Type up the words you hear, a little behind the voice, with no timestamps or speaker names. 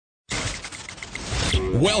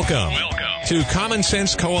Welcome to Common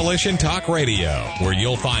Sense Coalition Talk Radio, where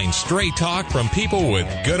you'll find straight talk from people with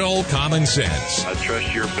good old common sense. I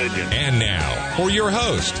trust your opinion. And now, for your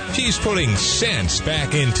host, she's putting sense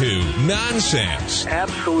back into nonsense.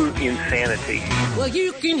 Absolute insanity. Well,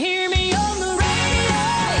 you can hear me on the radio.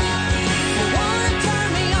 You want to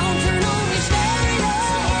turn me on, turn on your stereo.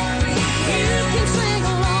 You can sing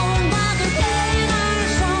along while they're playing our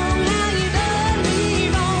song. Now you done me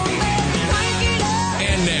wrong, baby, crank it up.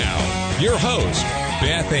 And now, your host,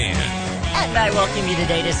 Beth Ann. And I welcome you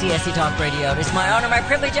today to CSC Talk Radio. It is my honor, my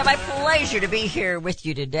privilege, and my pleasure to be here with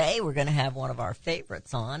you today. We're going to have one of our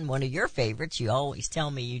favorites on, one of your favorites. You always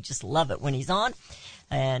tell me you just love it when he's on.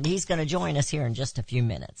 And he's going to join us here in just a few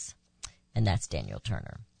minutes. And that's Daniel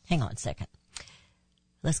Turner. Hang on a second.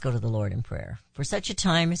 Let's go to the Lord in prayer. For such a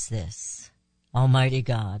time as this, Almighty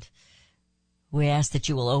God, we ask that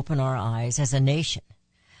you will open our eyes as a nation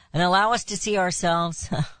and allow us to see ourselves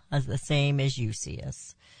as the same as you see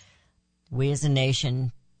us. We as a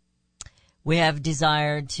nation, we have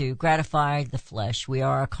desired to gratify the flesh. We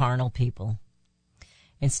are a carnal people.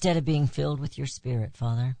 Instead of being filled with your Spirit,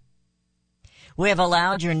 Father, we have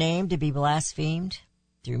allowed your name to be blasphemed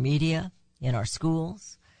through media, in our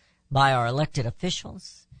schools, by our elected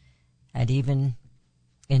officials, and even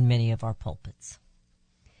in many of our pulpits.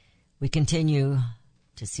 We continue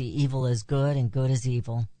to see evil as good and good as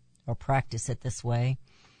evil, or practice it this way.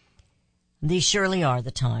 These surely are the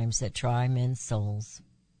times that try men's souls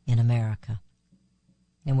in America.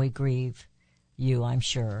 And we grieve you, I'm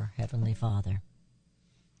sure, Heavenly Father.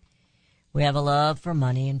 We have a love for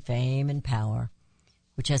money and fame and power,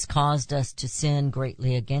 which has caused us to sin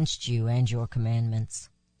greatly against you and your commandments.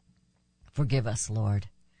 Forgive us, Lord.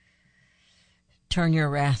 Turn your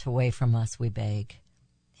wrath away from us, we beg,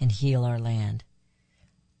 and heal our land.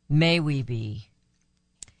 May we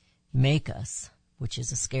make us, which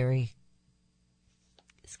is a scary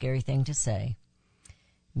thing to say,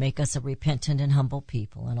 make us a repentant and humble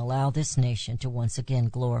people and allow this nation to once again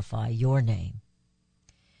glorify your name.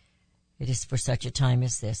 It is for such a time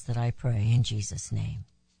as this that I pray in Jesus' name.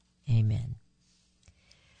 Amen.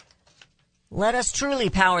 Let us truly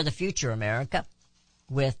power the future, America,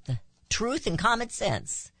 with truth and common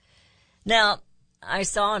sense. Now, I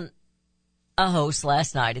saw a host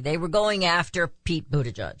last night, and they were going after Pete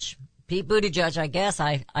Buttigieg. Pete Buttigieg, I guess,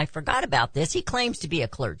 I forgot about this. He claims to be a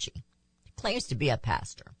clergy. He claims to be a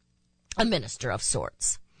pastor, a minister of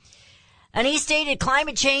sorts. And he stated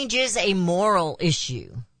climate change is a moral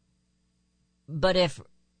issue. But if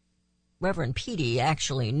Reverend Petey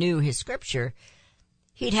actually knew his scripture,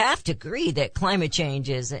 he'd have to agree that climate change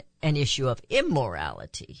is an issue of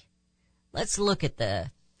immorality. Let's look at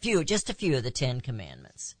just a few of the 10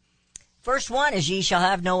 Commandments. First one is, ye shall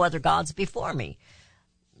have no other gods before me.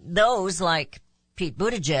 Those, like Pete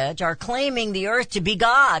Buttigieg, are claiming the earth to be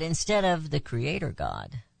God instead of the Creator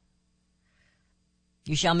God.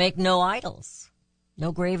 You shall make no idols,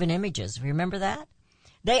 no graven images. Remember that?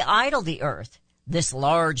 They idol the earth, this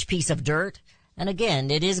large piece of dirt. And again,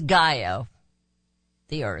 it is Gaia,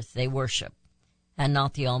 the earth, they worship, and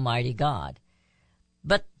not the Almighty God.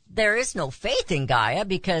 But there is no faith in Gaia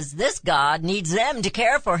because this God needs them to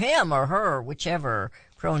care for him or her, whichever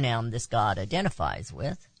pronoun this God identifies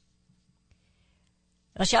with.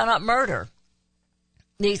 Thou shalt not murder.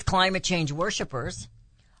 These climate change worshipers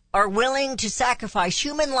are willing to sacrifice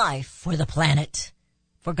human life for the planet,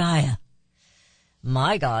 for Gaia.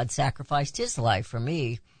 My God sacrificed his life for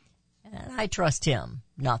me, and I trust him,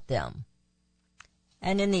 not them.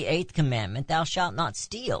 And in the 8th commandment, thou shalt not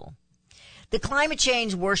steal. The climate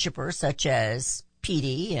change worshipers, such as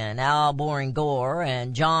Petey and Al Boring Gore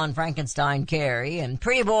and John Frankenstein Kerry and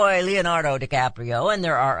pretty boy Leonardo DiCaprio, and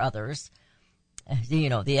there are others.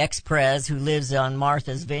 The ex-prez who lives on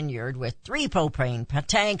Martha's Vineyard with 3 propane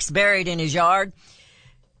tanks buried in his yard,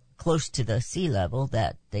 close to the sea level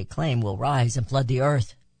that they claim will rise and flood the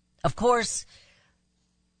earth. Of course,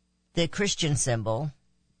 the Christian symbol,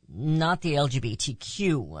 not the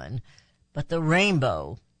LGBTQ one, but the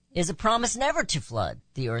rainbow, is a promise never to flood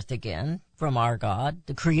the earth again from our God,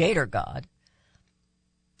 the Creator God.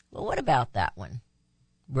 Well, what about that one,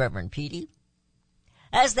 Reverend Petey?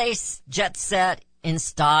 As they jet set in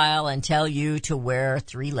style and tell you to wear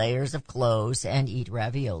 3 layers of clothes and eat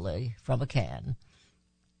ravioli from a can.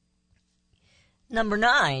 Number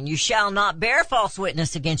 9, you shall not bear false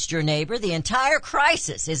witness against your neighbor. The entire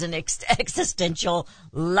crisis is an existential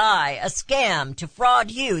lie, a scam to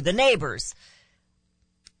fraud you, the neighbors,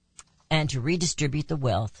 and to redistribute the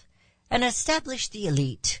wealth and establish the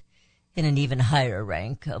elite in an even higher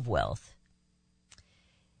rank of wealth.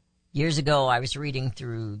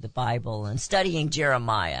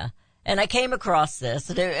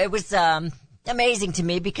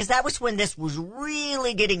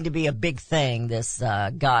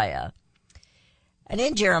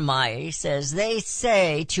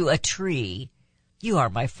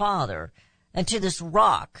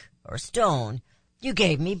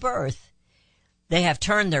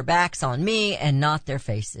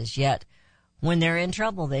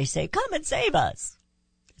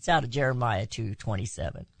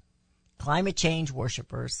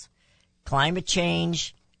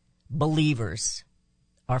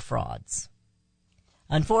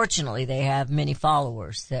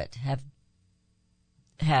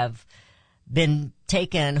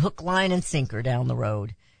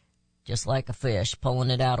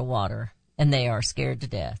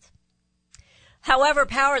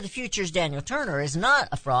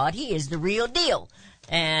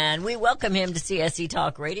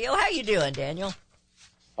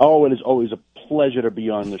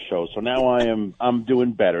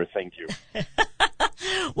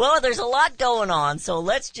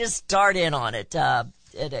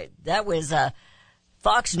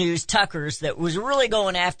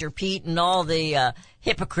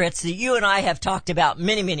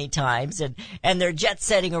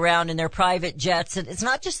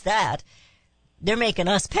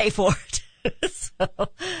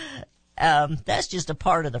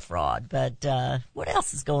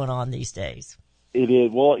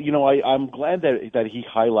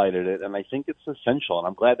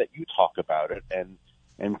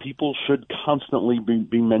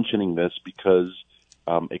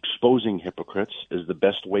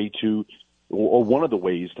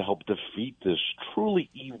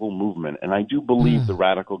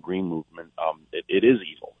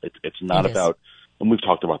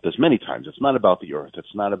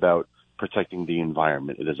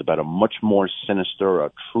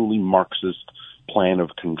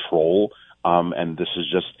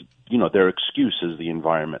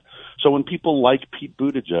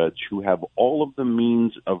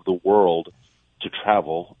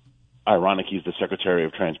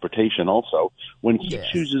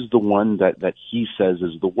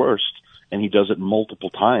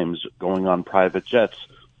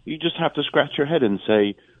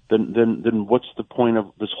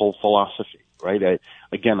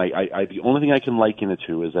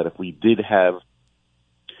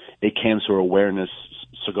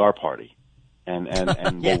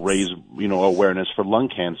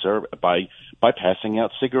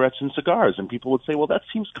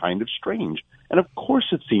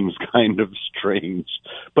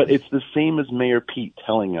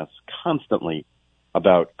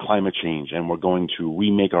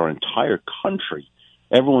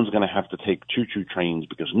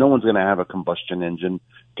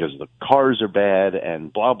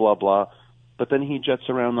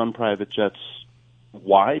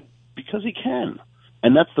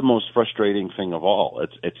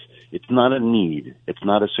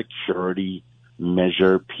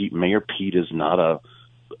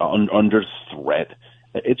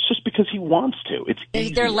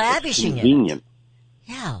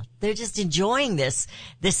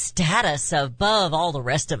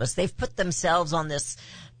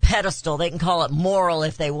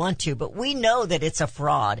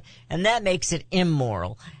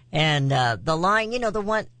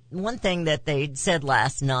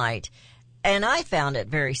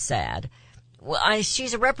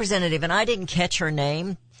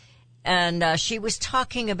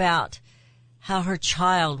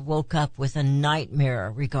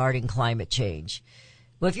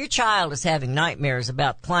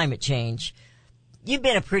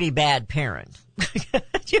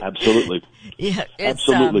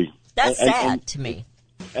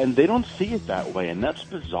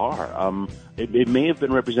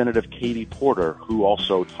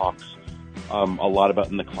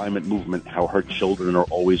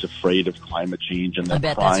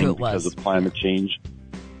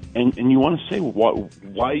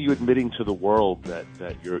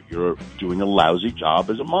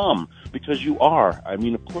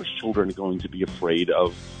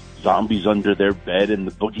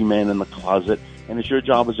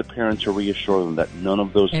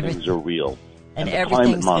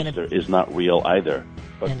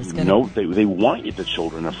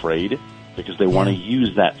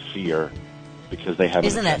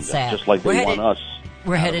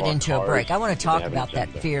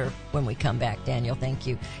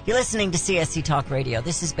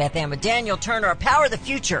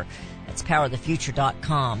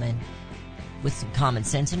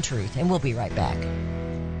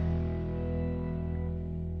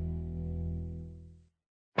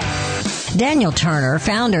 Daniel Turner,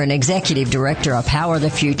 founder and executive director of Power the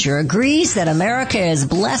Future, agrees that America is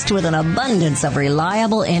blessed with an abundance of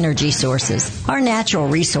reliable energy sources. Our natural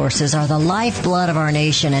resources are the lifeblood of our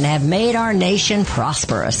nation and have made our nation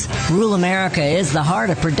prosperous. Rural America is the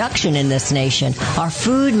heart of production in this nation. Our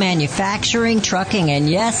food, manufacturing, trucking, and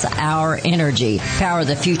yes, our energy. Power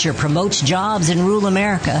the Future promotes jobs in rural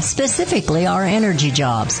America, specifically our energy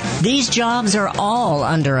jobs. These jobs are all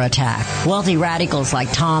under attack. Wealthy radicals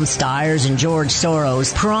like Tom Stiers and George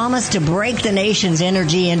Soros promise to break the nation's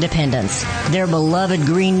energy independence. Their beloved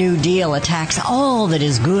Green New Deal attacks all that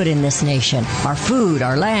is good in this nation. Our food,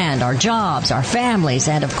 our land, our jobs, our families,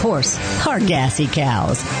 and of course, our gassy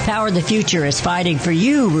cows. Power the Future is fighting for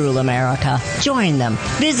you, rural America. Join them.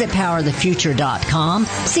 Visit PowerTheFuture.com.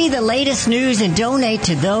 See the latest news and donate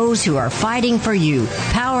to those who are fighting for you.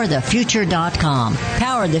 PowerTheFuture.com.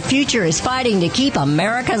 Power the Future is fighting to keep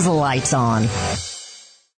America's lights on.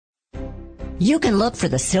 You can look for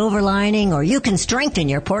the silver lining, or you can strengthen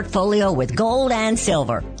your portfolio with gold and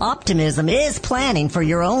silver. Optimism is planning for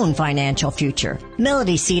your own financial future.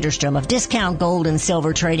 Melody Cedarstrom of Discount Gold and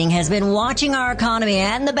Silver Trading has been watching our economy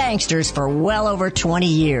and the banksters for well over 20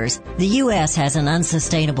 years. The U.S. has an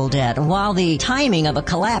unsustainable debt, and while the timing of a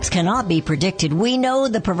collapse cannot be predicted, we know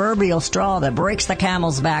the proverbial straw that breaks the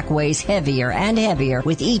camel's back weighs heavier and heavier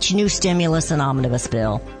with each new stimulus and omnibus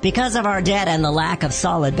bill. Because of our debt and the lack of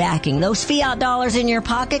solid backing, those fiat dollars in your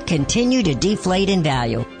pocket continue to deflate in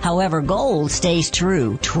value. However, gold stays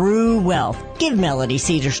true wealth. Give Melody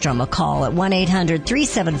Cedarstrom a call at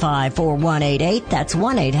 1-800-375-4188. That's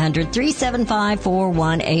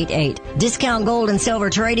 1-800-375-4188. Discount Gold and Silver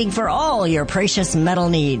Trading for all your precious metal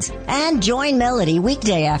needs. And join Melody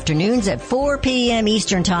weekday afternoons at 4 p.m.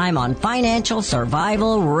 Eastern Time on Financial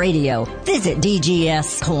Survival Radio. Visit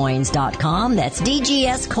DGScoins.com. That's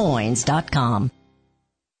DGScoins.com.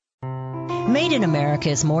 Made in America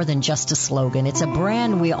is more than just a slogan. It's a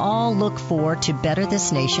brand we all look for to better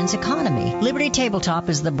this nation's economy. Liberty Tabletop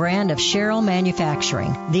is the brand of Sherrill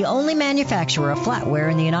Manufacturing, the only manufacturer of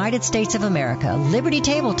flatware in the United States of America. Liberty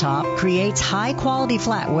Tabletop creates high-quality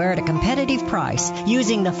flatware at a competitive price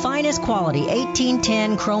using the finest quality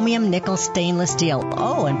 1810 chromium nickel stainless steel.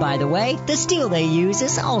 Oh, and by the way, the steel they use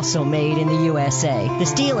is also made in the USA. The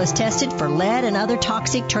steel is tested for lead and other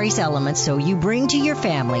toxic trace elements, so you bring to your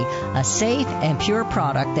family a safe and pure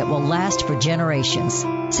product that will last for generations.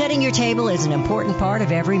 Setting your table is an important part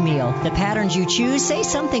of every meal. The patterns you choose say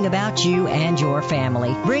something about you and your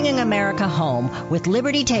family. Bringing America home with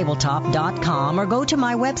LibertyTabletop.com, or go to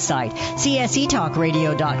my website,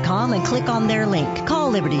 CSETalkRadio.com, and click on their link. Call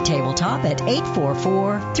Liberty Tabletop at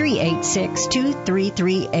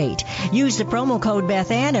 844-386-2338. Use the promo code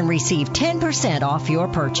BethAnn and receive 10% off your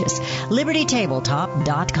purchase.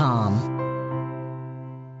 LibertyTabletop.com.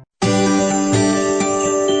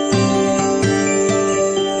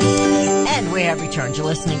 We have returned. You're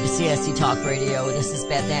listening to CSC Talk Radio. This is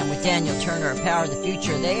Beth Ann with Daniel Turner of Power the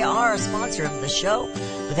Future. They are a sponsor of the show.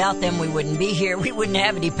 Without them, we wouldn't be here. We wouldn't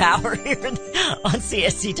have any power here on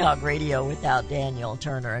CSC Talk Radio without Daniel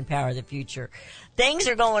Turner and Power the Future. Things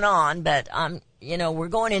are going on, but we're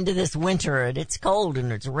going into this winter, and it's cold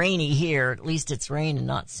and it's rainy here. At least it's rain and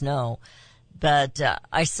not snow. But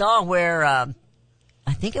I saw where I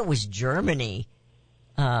think it was Germany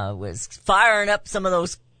was firing up some of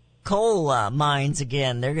those coal mines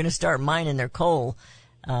again. They're going to start mining their coal.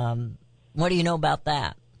 What do you know about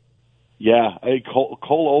that? Yeah, coal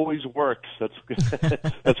always works. That's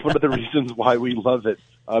that's one of the reasons why we love it.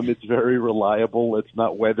 It's very reliable. It's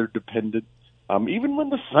not weather dependent. Even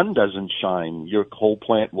when the sun doesn't shine, your coal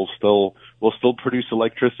plant will still produce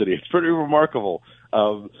electricity. It's pretty remarkable.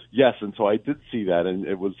 Yes, and so I did see that, and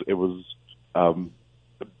it was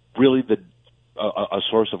really a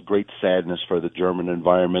source of great sadness for the German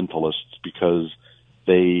environmentalists, because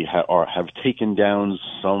they have taken down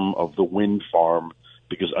some of the wind farm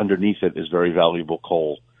because underneath it is very valuable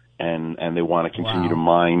coal, and they want to continue to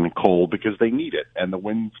mine coal because they need it, and the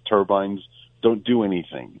wind turbines don't do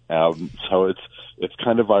anything. So it's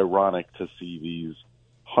kind of ironic to see these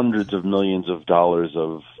hundreds of millions of dollars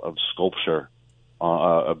of sculpture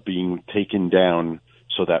being taken down,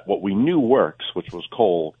 so that what we knew works, which was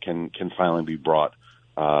coal, can finally be brought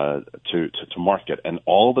to market. And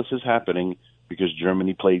all this is happening because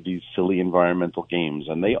Germany played these silly environmental games,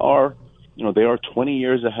 and they are 20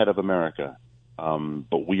 years ahead of America.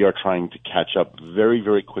 But we are trying to catch up very,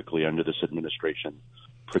 very quickly under this administration,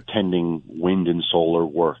 pretending wind and solar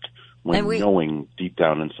work when knowing deep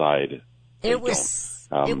down inside they don't.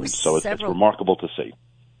 So it's remarkable to see.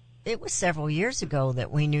 it was several years ago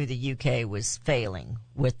that we knew the UK was failing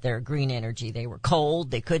with their green energy. They were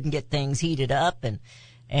cold. They couldn't get things heated up.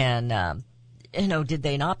 And did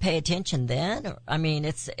they not pay attention then? I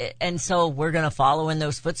mean, and so we're going to follow in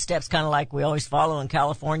those footsteps, kind of like we always follow in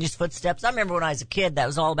California's footsteps. I remember when I was a kid, that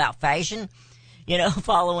was all about fashion.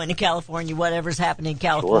 Following in California, whatever's happening in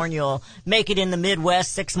California Sure. will make it in the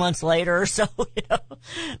Midwest 6 months later or so,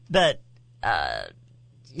 But,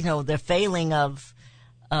 the failing of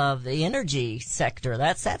the energy sector,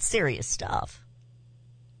 that's serious stuff.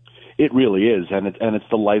 It really is, and it's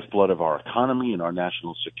the lifeblood of our economy and our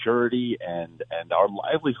national security and our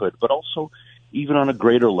livelihood, but also even on a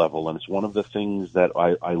greater level. And it's one of the things that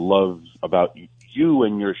I love about you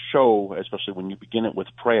and your show, especially when you begin it with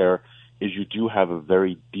prayer, is you do have a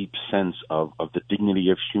very deep sense of the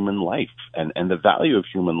dignity of human life and the value of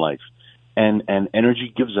human life. And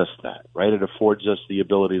energy gives us that, right? It affords us the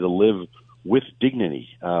ability to live with dignity,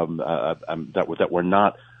 that we're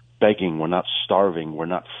not begging, we're not starving, we're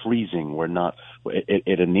not freezing,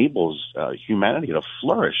 it enables humanity to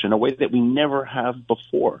flourish in a way that we never have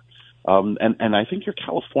before. And I think your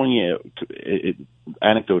California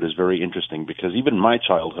anecdote is very interesting because even in my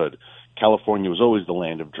childhood, California was always the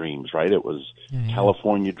land of dreams, right? It was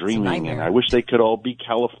California dreaming, and I wish they could all be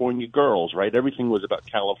California girls, right? Everything was about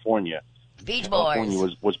California. Beach California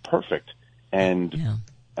Boys. was perfect, and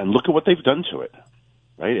look at what they've done to it,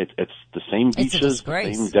 right? It's the same beaches, the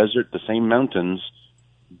same desert, the same mountains,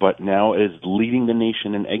 but now is leading the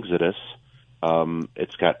nation in exodus.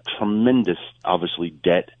 It's got tremendous, obviously,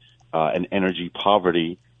 debt and energy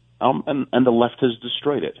poverty, and the left has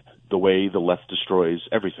destroyed it the way the left destroys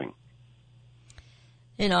everything.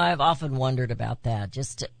 I've often wondered about that.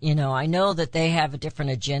 Just, I know that they have a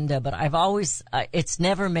different agenda, but I've always, it's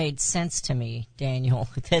never made sense to me, Daniel,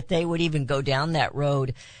 that they would even go down that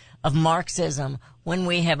road of Marxism when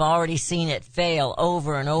we have already seen it fail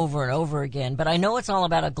over and over and over again. But I know it's all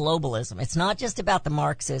about a globalism. It's not just about the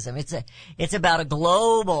Marxism. It's about a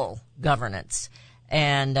global governance.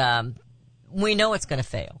 And, we know it's going to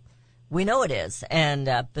fail. We know it is,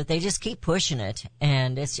 but they just keep pushing it,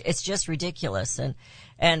 and it's just ridiculous.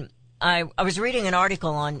 And I was reading an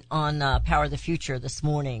article on Power of the Future this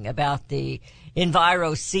morning about the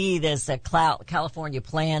EnviroC. There's California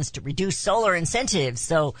plans to reduce solar incentives.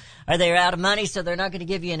 So are they out of money? So they're not going to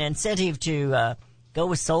give you an incentive to go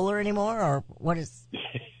with solar anymore, or what's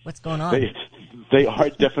going on? They are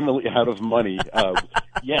definitely out of money.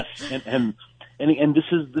 Yes, and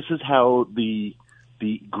this is how the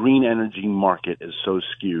green energy market is so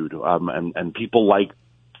skewed, and people like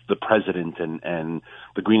the president and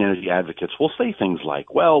the green energy advocates will say things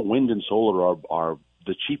like, well, wind and solar are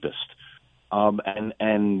the cheapest.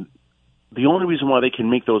 And the only reason why they can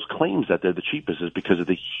make those claims that they're the cheapest is because of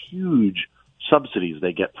the huge subsidies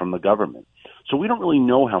they get from the government. So we don't really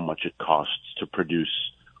know how much it costs to produce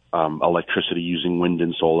electricity using wind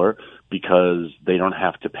and solar because they don't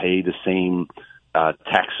have to pay the same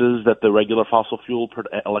taxes that the regular fossil fuel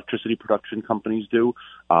electricity production companies do.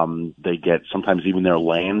 They get sometimes even their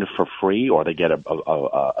land for free, or they get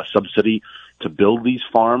a subsidy to build these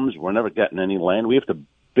farms. We're never getting any land. We have to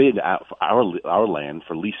bid out our land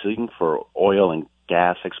for leasing for oil and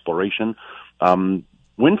gas exploration.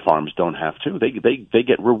 Wind farms don't have to. They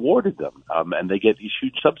get rewarded them, and they get these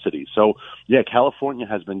huge subsidies. So yeah, California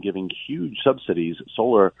has been giving huge subsidies,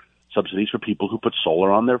 solar subsidies for people who put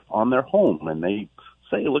solar on their home, and they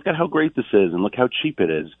say, look at how great this is and look how cheap it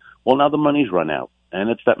is. Well, now the money's run out, and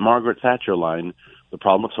it's that Margaret Thatcher line. The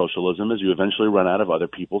problem with socialism is you eventually run out of other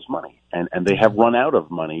people's money, and they have run out of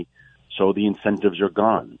money, so the incentives are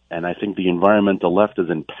gone. And I think the environmental left is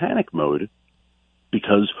in panic mode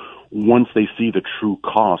because once they see the true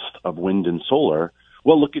cost of wind and solar,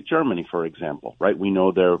 well, look at Germany, for example, right? We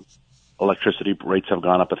know their electricity rates have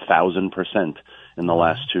gone up 1,000% in the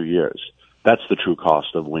last 2 years. That's the true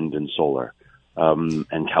cost of wind and solar.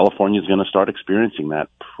 And California is going to start experiencing that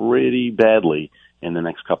pretty badly in the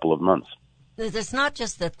next couple of months. It's not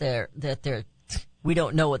just that they're we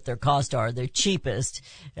don't know what their costs are. They're cheapest,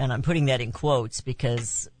 and I'm putting that in quotes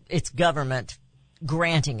because it's government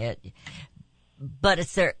granting it. But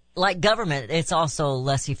like government, it's also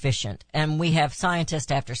less efficient. And we have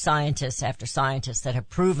scientists after scientists after scientists that have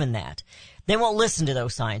proven that. They won't listen to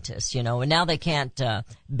those scientists, and now they can't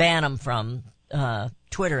ban them from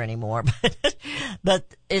Twitter anymore. But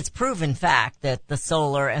it's proven fact that the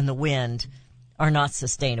solar and the wind are not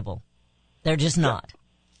sustainable. They're just not.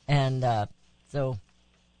 And so...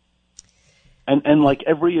 And like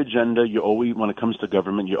every agenda, you always, when it comes to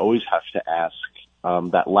government, you always have to ask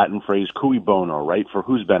that Latin phrase "cui bono," right? For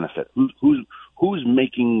whose benefit? Who's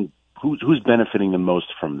who's benefiting the most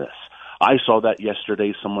from this? I saw that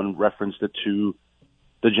yesterday. Someone referenced it to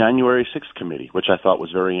the January 6th committee, which I thought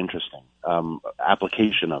was very interesting,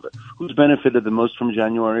 application of it. Who's benefited the most from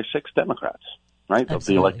January 6th? Democrats, right?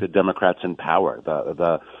 Absolutely. The elected Democrats in power,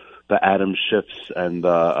 the Adam Schiffs and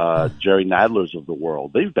the Jerry Nadlers of the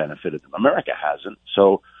world. They've benefited. America hasn't.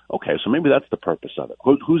 So, okay, so maybe that's the purpose of it.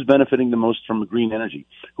 Who's benefiting the most from green energy?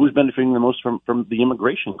 Who's benefiting the most from the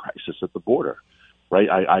immigration crisis at the border? Right?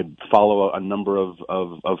 I follow a number of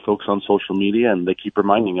folks on social media, and they keep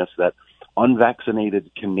reminding us that unvaccinated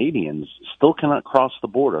Canadians still cannot cross the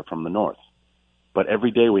border from the north. But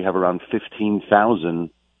every day we have around 15,000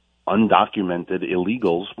 undocumented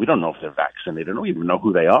illegals. We don't know if they're vaccinated. We don't even know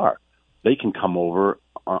who they are. They can come over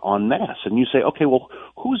en masse. And you say, okay, well,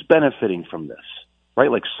 who's benefiting from this? Right?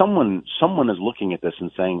 Like someone is looking at this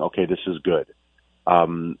and saying, okay, this is good.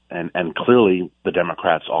 And clearly the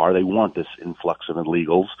Democrats are. They want this influx of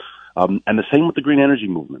illegals. And the same with the green energy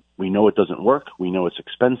movement. We know it doesn't work. We know it's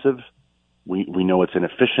expensive. We know it's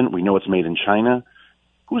inefficient. We know it's made in China.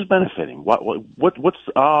 Who's benefiting?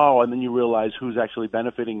 And then you realize who's actually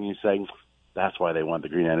benefiting, and you say, that's why they want the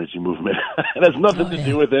green energy movement. It has nothing to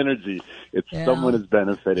do with energy. It's someone is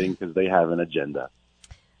benefiting because they have an agenda.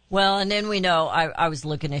 Well, and then we know, I was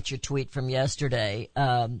looking at your tweet from yesterday,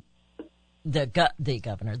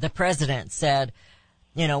 the president said,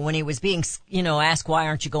 when he was being, asked, why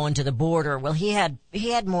aren't you going to the border? Well, he had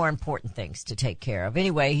more important things to take care of.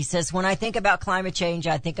 Anyway, he says, when I think about climate change,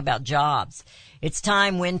 I think about jobs. It's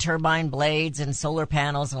time wind turbine blades and solar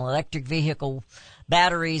panels and electric vehicle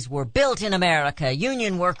batteries were built in America,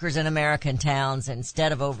 union workers in American towns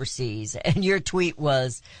instead of overseas. And your tweet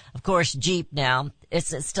was, of course, Jeep now.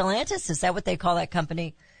 It's Stellantis. Is that what they call that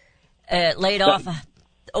company? Laid off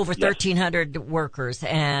over 1,300 workers,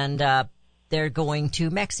 and they're going to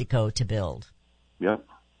Mexico to build. Yep.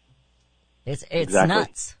 It's exactly.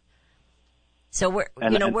 nuts. So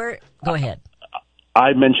go ahead.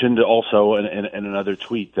 I mentioned also in another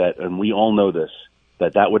tweet that, and we all know this,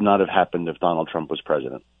 that would not have happened if Donald Trump was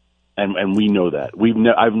president. And we know that.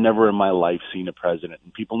 I've never in my life seen a president,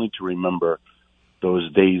 and people need to remember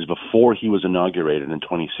those days before he was inaugurated in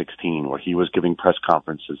 2016, where he was giving press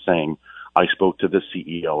conferences saying, I spoke to the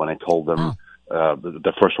CEO and I told them,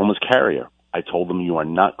 the first one was Carrier. I told them, you are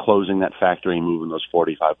not closing that factory and moving those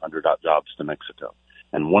 4,500 jobs to Mexico.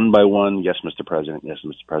 And one by one, yes, Mr. President,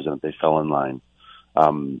 they fell in line.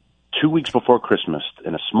 2 weeks before Christmas,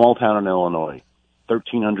 in a small town in Illinois,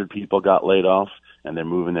 1,300 people got laid off, and they're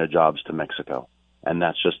moving their jobs to Mexico. And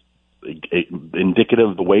that's just indicative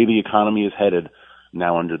of the way the economy is headed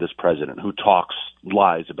now under this president, who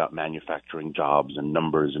lies about manufacturing jobs and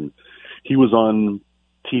numbers. And he was on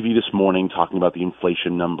TV this morning talking about the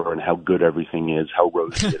inflation number and how good everything is, how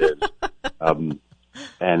rosy it is.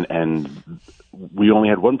 And we only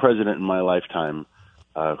had one president in my lifetime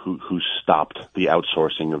who stopped the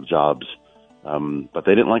outsourcing of jobs. But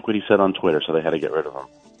they didn't like what he said on Twitter, so they had to get rid of him.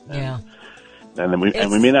 And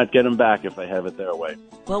we may not get him back if they have it their way.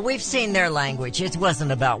 Well, we've seen their language. It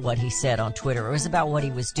wasn't about what he said on Twitter. It was about what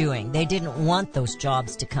he was doing. They didn't want those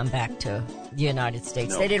jobs to come back to the United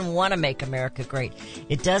States. No. They didn't want to make America great.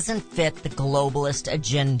 It doesn't fit the globalist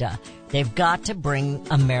agenda. They've got to bring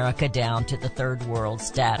America down to the third world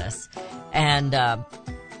status. And,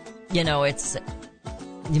 it's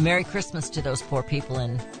Merry Christmas to those poor people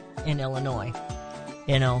in Illinois.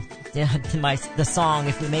 The song,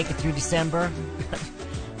 If We Make It Through December.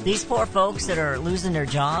 These poor folks that are losing their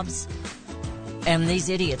jobs and these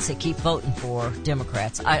idiots that keep voting for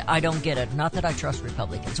Democrats. I don't get it. Not that I trust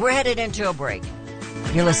Republicans. We're headed into a break.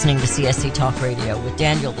 You're listening to CSC Talk Radio with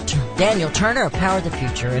Daniel Turner of Power of the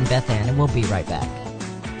Future and Beth Ann, and we'll be right back.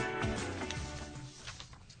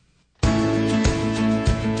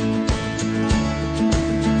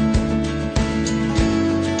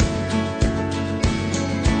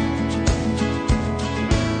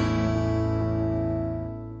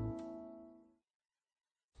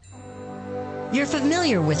 You're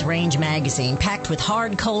familiar with Range Magazine, packed with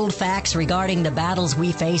hard, cold facts regarding the battles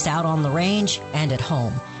we face out on the range and at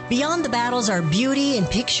home. Beyond the battles are beauty and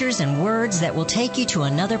pictures and words that will take you to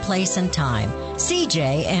another place and time.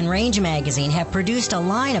 CJ and Range Magazine have produced a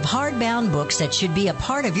line of hardbound books that should be a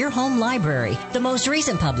part of your home library. The most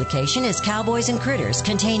recent publication is Cowboys and Critters,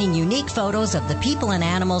 containing unique photos of the people and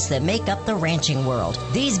animals that make up the ranching world.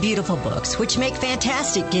 These beautiful books, which make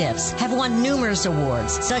fantastic gifts, have won numerous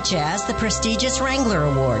awards, such as the prestigious Wrangler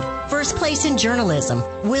Award, First Place in Journalism,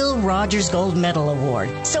 Will Rogers Gold Medal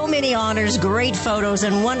Award. So many honors, great photos,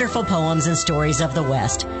 and wonderful wonderful poems and stories of the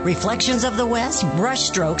West. Reflections of the West,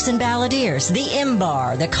 Brushstrokes and Balladeers, The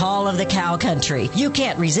Imbar, The Call of the Cow Country. You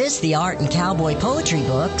can't resist the art and cowboy poetry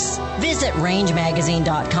books. Visit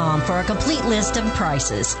rangemagazine.com for a complete list of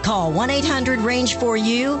prices. Call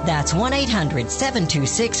 1-800-RANGE-4U. That's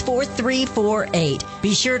 1-800-726-4348.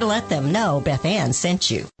 Be sure to let them know Beth Ann sent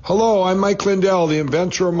you. Hello, I'm Mike Lindell, the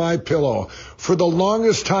inventor of MyPillow. For the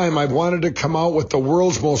longest time, I've wanted to come out with the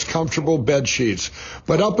world's most comfortable bed sheets.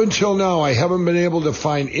 But up until now, I haven't been able to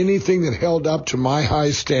find anything that held up to my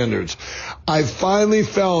high standards. I finally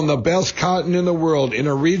found the best cotton in the world in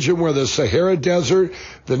a region where the Sahara Desert,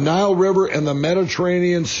 the Nile River, and the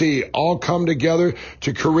Mediterranean Sea all come together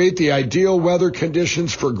to create the ideal weather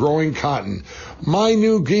conditions for growing cotton. My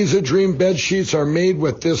new Giza Dream bed sheets are made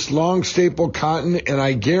with this long staple cotton, and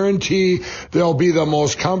I guarantee they'll be the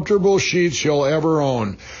most comfortable sheets you'll ever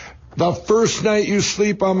own. The first night you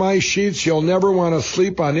sleep on my sheets, you'll never want to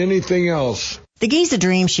sleep on anything else. The Giza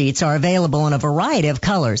Dream Sheets are available in a variety of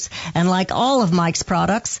colors, and like all of Mike's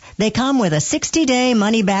products, they come with a 60-day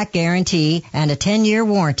money-back guarantee and a 10-year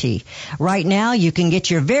warranty. Right now, you can get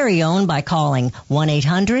your very own by calling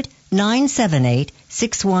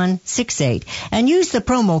 1-800-978-6168 and use the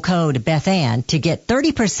promo code BethAnn to get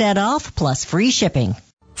 30% off plus free shipping.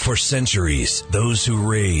 For centuries, those who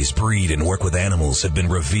raise, breed, and work with animals have been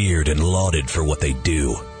revered and lauded for what they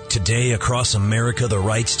do. Today, across America, the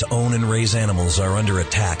rights to own and raise animals are under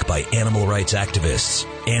attack by animal rights activists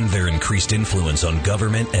and their increased influence on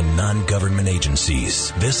government and non-government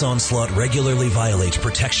agencies. This onslaught regularly violates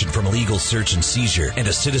protection from illegal search and seizure and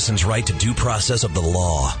a citizen's right to due process of the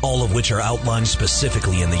law, all of which are outlined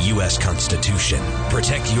specifically in the U.S. Constitution.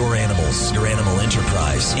 Protect your animals, your animal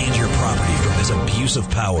enterprise, and your property from this abuse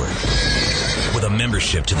of power. With a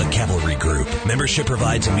membership to the Cavalry Group, membership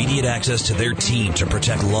provides immediate access to their team to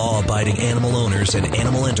protect law-abiding animal owners and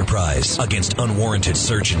animal enterprise against unwarranted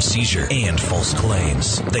search and seizure and false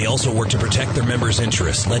claims. They also work to protect their members'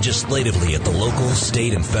 interests legislatively at the local,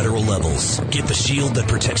 state, and federal levels. Get the shield that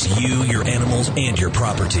protects you, your animals, and your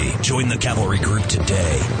property. Join the Cavalry Group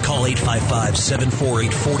today. Call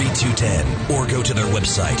 855-748-4210 or go to their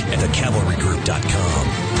website at thecavalrygroup.com.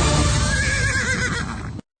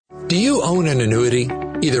 Do you own an annuity,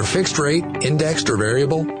 either fixed rate, indexed, or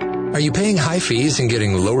variable? Are you paying high fees and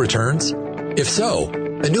getting low returns? If so,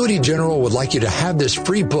 Annuity General would like you to have this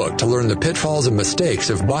free book to learn the pitfalls and mistakes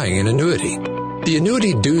of buying an annuity. The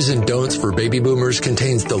Annuity Do's and Don'ts for Baby Boomers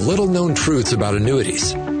contains the little-known truths about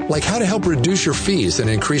annuities, like how to help reduce your fees and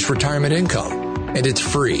increase retirement income. And it's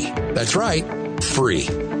free. That's right, free.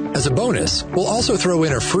 As a bonus, we'll also throw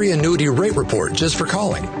in a free annuity rate report just for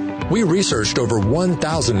calling. We researched over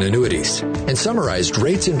 1,000 annuities and summarized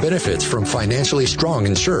rates and benefits from financially strong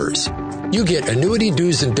insurers. You get Annuity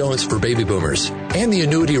Do's and Don'ts for Baby Boomers and the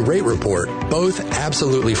Annuity Rate Report, both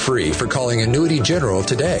absolutely free for calling Annuity General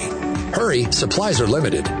today. Hurry, supplies are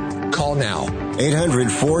limited. Call now.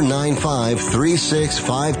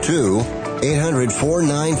 800-495-3652.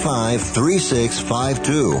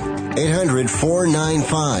 800-495-3652.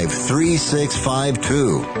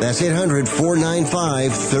 800-495-3652. That's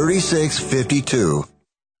 800-495-3652.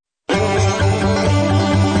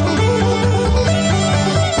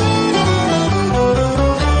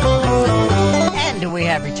 And we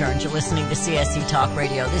have returned. You're listening to CSC Talk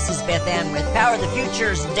Radio. This is Beth Ann with Power of the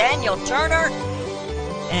Future's Daniel Turner.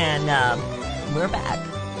 And we're back.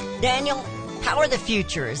 Daniel, Power of the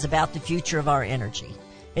Future is about the future of our energy.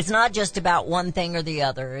 It's not just about one thing or the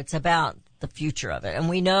other. It's about the future of it. And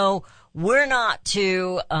we know we're not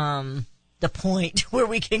to the point where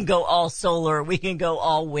we can go all solar, we can go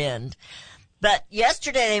all wind. But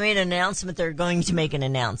yesterday they made an announcement. They're going to make an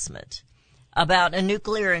announcement about a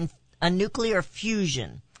nuclear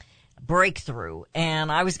fusion breakthrough.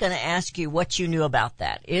 And I was going to ask you what you knew about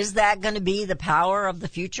that. Is that going to be the power of the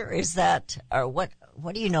future? Is that, or what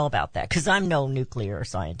do you know about that? Because I'm no nuclear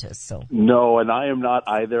scientist. So no, and I am not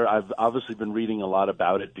either. I've obviously been reading a lot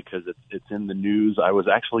about it because it's in the news. I was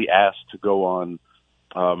actually asked to go on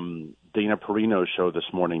Dana Perino's show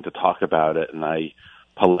this morning to talk about it, and I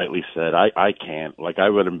politely said, I can't. Like, I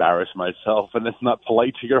would embarrass myself, and it's not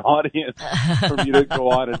polite to your audience for me to go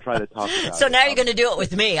on and try to talk about it. So now you're going to do it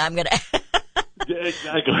with me. I'm going to... Yeah,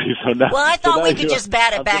 exactly. So now, well, I thought we could just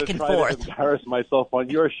bat it back and forth. To embarrass myself on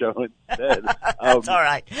your show instead. That's all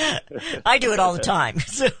right. I do it all the time,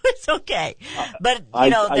 so it's okay. But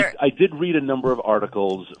I did read a number of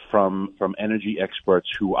articles from energy experts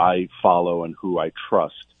who I follow and who I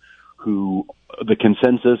trust. Who the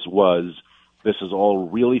consensus was, this is all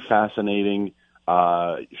really fascinating.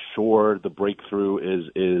 Sure, the breakthrough is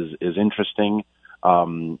interesting.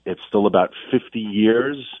 It's still about 50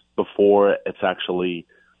 years before it's actually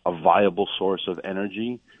a viable source of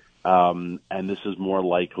energy. And this is more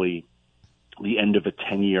likely the end of a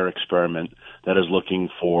 10-year experiment that is looking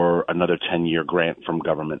for another 10-year grant from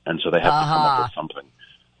government. And so they have to come up with something.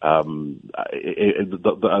 I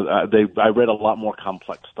read a lot more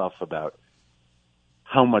complex stuff about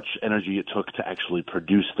how much energy it took to actually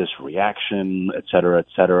produce this reaction, et cetera, et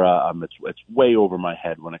cetera. It's way over my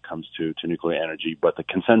head when it comes to nuclear energy. But the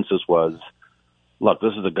consensus was, look,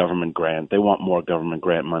 this is a government grant. They want more government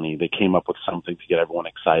grant money. They came up with something to get everyone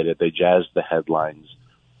excited. They jazzed the headlines.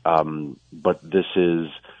 But this is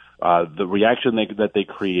the reaction that they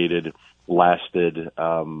created lasted,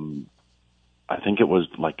 I think it was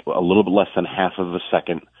like a little bit less than half of a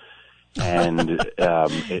second. And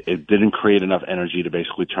it didn't create enough energy to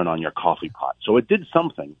basically turn on your coffee pot. So it did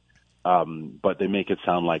something, but they make it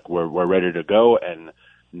sound like we're ready to go. And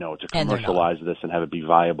no, to commercialize this and have it be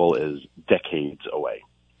viable is decades away.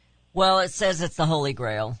 Well, it says it's the Holy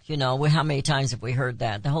Grail. You know, how many times have we heard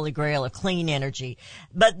that? The Holy Grail of clean energy.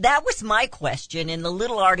 But that was my question in the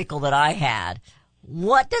little article that I had.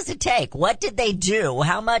 What does it take? What did they do?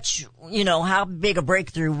 How much, how big a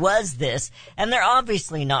breakthrough was this? And they're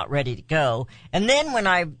obviously not ready to go. And then when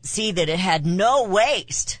I see that it had no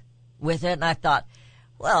waste with it, and I thought,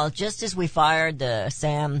 well, just as we fired the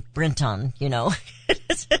Sam Brinton,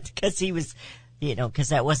 because he was, because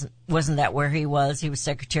that wasn't that where he was? He was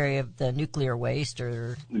Secretary of the Nuclear Waste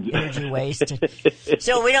or Energy Waste.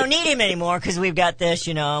 So we don't need him anymore because we've got this,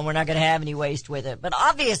 and we're not going to have any waste with it. But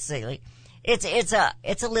obviously, it's a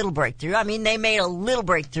little breakthrough. I mean, they made a little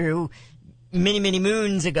breakthrough many, many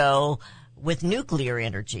moons ago with nuclear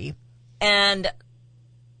energy. And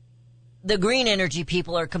the green energy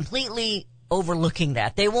people are completely overlooking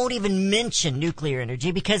that. They won't even mention nuclear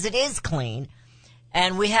energy because it is clean.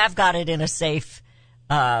 And we have got it in a safe,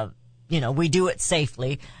 we do it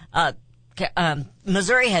safely.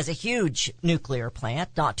 Missouri has a huge nuclear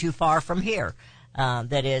plant not too far from here,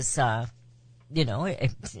 that is,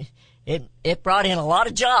 it brought in a lot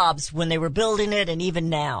of jobs when they were building it and even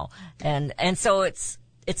now. And so it's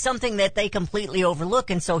something that they completely overlook.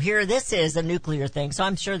 And so here this is a nuclear thing. So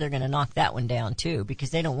I'm sure they're going to knock that one down too,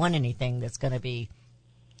 because they don't want anything that's going to be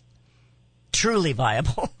truly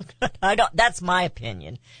viable. That's my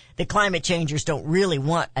opinion. The climate changers don't really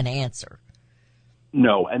want an answer.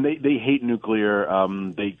 No, and they hate nuclear.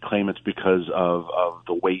 They claim it's because of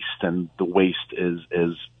the waste, and the waste is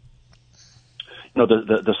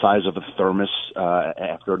the size of a thermos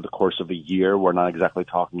after the course of a year. We're not exactly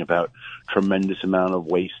talking about tremendous amount of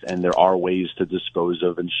waste, and there are ways to dispose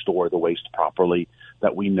of and store the waste properly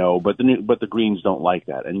that we know. But the Greens don't like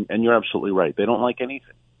that, and you're absolutely right. They don't like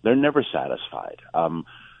anything. They're never satisfied.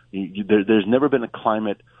 There's never been a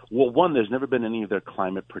climate. Well, one, there's never been any of their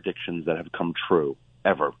climate predictions that have come true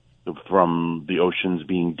ever. From the oceans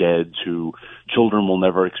being dead to children will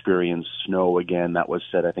never experience snow again. That was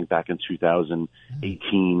said, I think, back in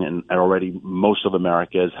 2018, and already most of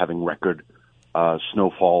America is having record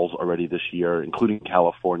snowfalls already this year, including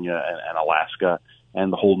California and Alaska,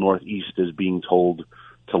 and the whole Northeast is being told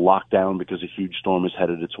to lock down because a huge storm is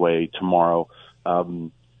headed its way tomorrow.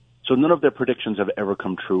 So none of their predictions have ever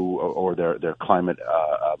come true, or their climate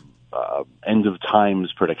end of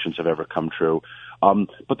times predictions have ever come true.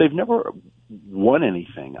 But they've never won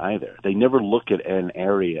anything either. They never look at an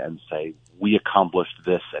area and say, we accomplished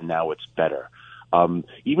this and now it's better.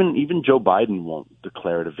 Even Joe Biden won't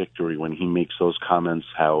declare it a victory when he makes those comments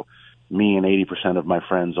how me and 80% of my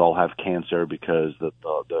friends all have cancer because there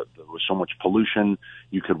was so much pollution.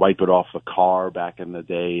 You could wipe it off a car back in the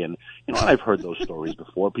day. And, I've heard those stories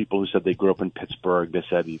before. People who said they grew up in Pittsburgh, they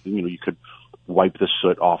said, you could wipe the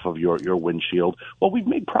soot off of your windshield. Well, we've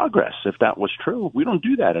made progress. If that was true, we don't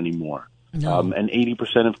do that anymore. No. And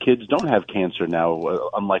 80% of kids don't have cancer now,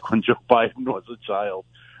 unlike when Joe Biden was a child.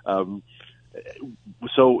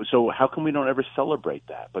 So how come we don't ever celebrate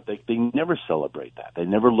that? But they never celebrate that. They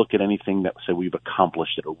never look at anything that say we've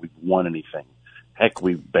accomplished it or we've won anything. Heck,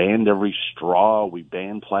 we banned every straw, we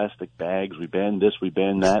banned plastic bags, we banned this, we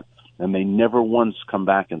banned that, and they never once come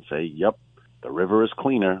back and say, yep, the river is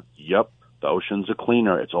cleaner, yep, the oceans are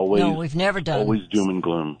cleaner. It's always, no, we've never done. Always doom and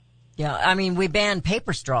gloom. Yeah, I mean, we banned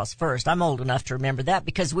paper straws first. I'm old enough to remember that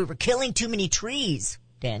because we were killing too many trees,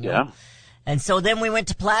 Daniel. Yeah. And so then we went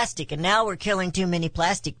to plastic, and now we're killing too many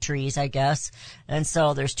plastic trees, I guess. And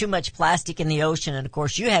so there's too much plastic in the ocean. And of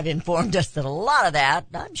course, you have informed us that a lot of that,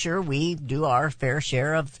 I'm sure we do our fair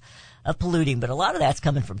share of polluting, but a lot of that's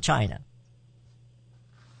coming from China.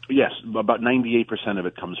 Yes, about 98% of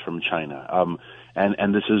it comes from China.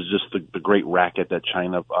 And this is just the great racket that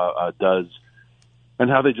China does. and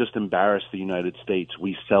how they just embarrass the United States.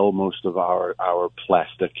 We sell most of our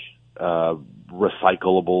plastic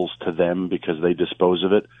recyclables to them because they dispose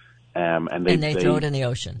of it, and they throw it in the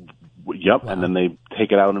ocean. Yep, Wow. And then they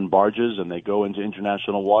take it out in barges, and they go into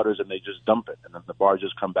international waters, and they just dump it, and then the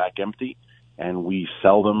barges come back empty, and we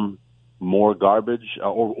sell them more garbage,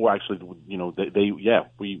 or actually, we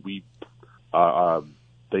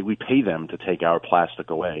pay them to take our plastic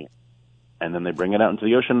away, and then they bring it out into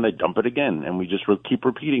the ocean and they dump it again, and we just keep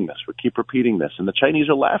repeating this. We keep repeating this, and the Chinese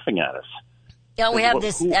are laughing at us. Yeah, we have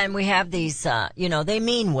this, and we have these, they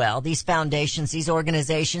mean well, these foundations, these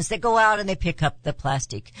organizations that go out and they pick up the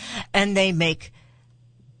plastic and they make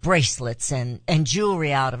bracelets and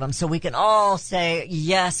jewelry out of them so we can all say,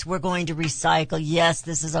 yes, we're going to recycle. Yes,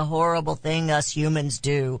 this is a horrible thing us humans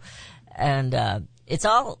do. And, it's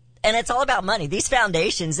all about money. These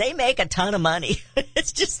foundations, they make a ton of money.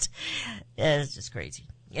 It's just crazy.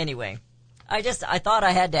 Anyway, I thought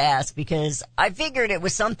I had to ask because I figured it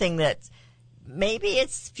was something that maybe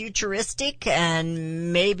it's futuristic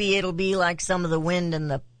and maybe it'll be like some of the wind and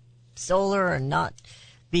the solar and not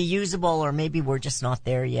be usable, or maybe we're just not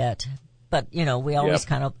there yet. But, we always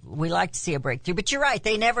we like to see a breakthrough. But you're right,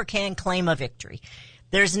 they never can claim a victory.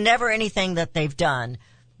 There's never anything that they've done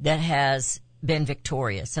that has been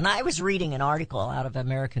victorious. And I was reading an article out of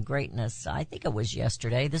American Greatness, I think it was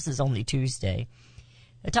yesterday, this is only Tuesday,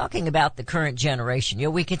 talking about the current generation.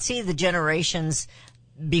 We can see the generations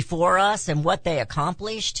before us and what they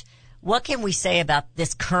accomplished. What can we say about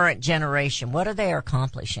this current generation? What are they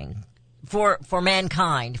accomplishing for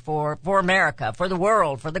mankind, for America, for the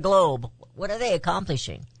world, for the globe? What are they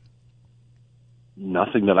accomplishing?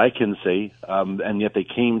 Nothing that I can say, and yet they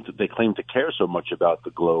claim to care so much about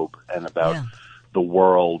the globe and about the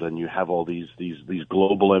world. And you have all these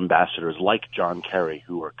global ambassadors like John Kerry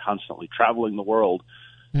who are constantly traveling the world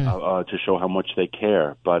to show how much they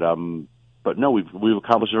care. But no, we've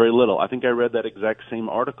accomplished very little. I think I read that exact same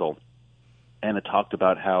article, and it talked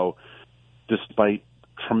about how, despite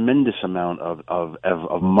tremendous amount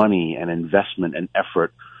of money and investment and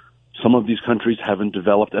effort, some of these countries haven't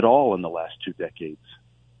developed at all in the last 2 decades.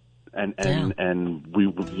 And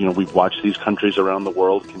we've watched these countries around the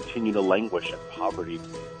world continue to languish in poverty,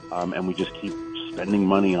 and we just keep spending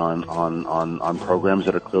money on programs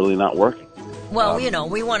that are clearly not working. Well,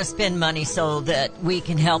 we want to spend money so that we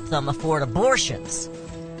can help them afford abortions,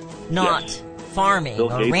 not farming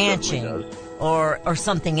or ranching or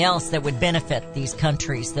something else that would benefit these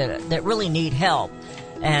countries that really need help.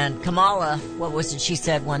 And Kamala, what was it she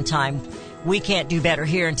said one time? We can't do better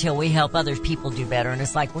here until we help other people do better. And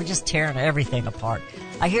it's like we're just tearing everything apart.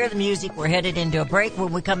 I hear the music. We're headed into a break.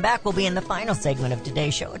 When we come back, we'll be in the final segment of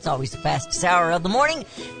today's show. It's always the fastest hour of the morning,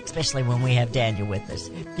 especially when we have Daniel with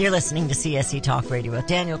us. You're listening to CSC Talk Radio with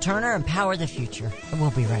Daniel Turner, Empower the Future. And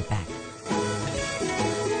we'll be right back.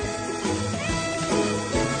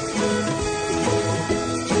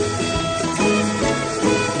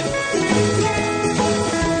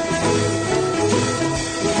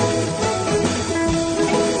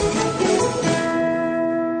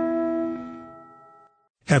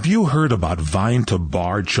 Have you heard about Vine to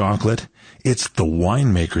Bar chocolate? It's the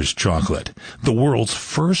winemaker's chocolate, the world's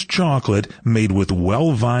first chocolate made with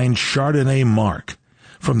well-vined Chardonnay marc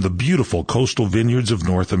from the beautiful coastal vineyards of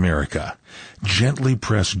North America. Gently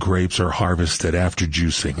pressed grapes are harvested after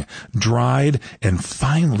juicing, dried and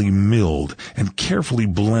finely milled and carefully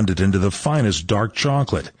blended into the finest dark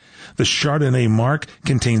chocolate. The Chardonnay marc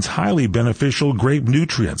contains highly beneficial grape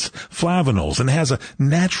nutrients, flavanols, and has a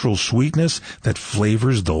natural sweetness that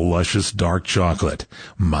flavors the luscious dark chocolate.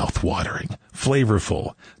 Mouth-watering,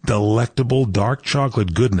 flavorful, delectable dark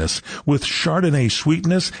chocolate goodness with Chardonnay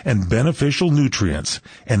sweetness and beneficial nutrients.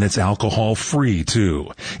 And it's alcohol-free,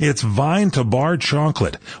 too. It's Vine to Bar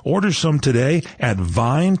chocolate. Order some today at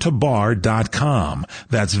vinetobar.com.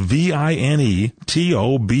 That's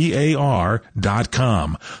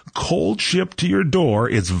VINETOBAR.com. Cold shipped to your door,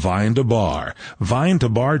 it's Vine to Bar. Vine to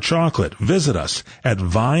Bar chocolate. Visit us at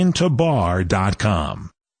vinetobar.com.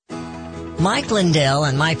 Mike Lindell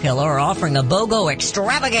and MyPillow are offering a BOGO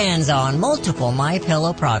extravaganza on multiple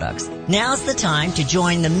MyPillow products. Now's the time to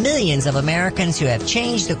join the millions of Americans who have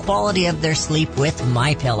changed the quality of their sleep with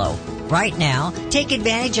MyPillow. Right now, take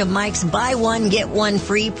advantage of Mike's buy one, get one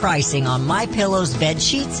free pricing on MyPillow's bed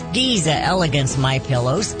sheets, Giza Elegance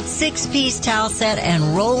MyPillows, 6-piece towel set,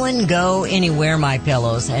 and Roll and Go Anywhere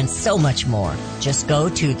MyPillows, and so much more. Just go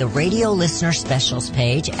to the radio listener specials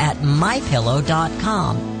page at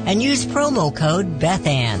MyPillow.com and use promo code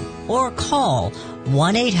BethAnn or call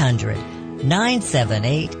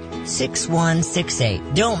 1-800-978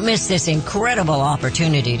 888-316-6168. Don't miss this incredible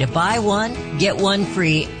opportunity to buy one, get one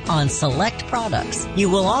free on select products. You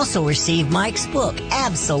will also receive Mike's book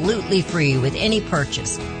absolutely free with any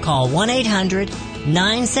purchase. Call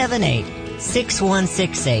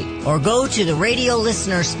 1-800-978-6168 or go to the radio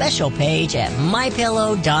listener special page at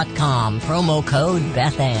mypillow.com. Promo code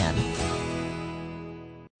BethAnn.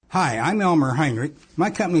 Hi, I'm Elmer Heinrich. My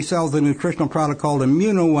company sells a nutritional product called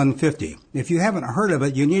Immuno 150. If you haven't heard of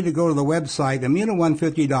it, you need to go to the website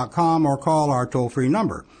immuno150.com or call our toll-free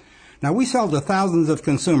number. Now, we sell to thousands of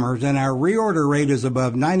consumers, and our reorder rate is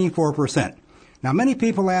above 94%. Now, many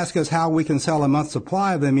people ask us how we can sell a month's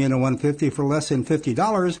supply of Immuno 150 for less than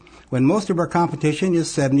 $50 when most of our competition is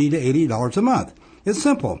 $70 to $80 a month. It's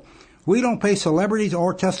simple. We don't pay celebrities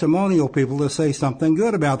or testimonial people to say something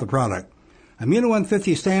good about the product. Immuno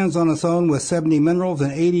 150 stands on its own with 70 minerals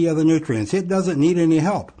and 80 other nutrients. It doesn't need any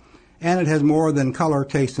help. And it has more than color,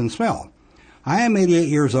 taste, and smell. I am 88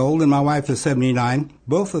 years old and my wife is 79,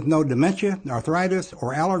 both with no dementia, arthritis,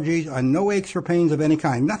 or allergies, and no aches or pains of any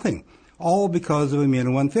kind. Nothing. All because of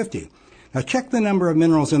Immuno 150. Now check the number of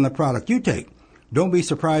minerals in the product you take. Don't be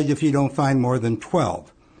surprised if you don't find more than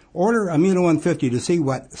 12. Order Immuno 150 to see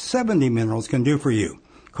what 70 minerals can do for you.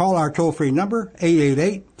 Call our toll-free number,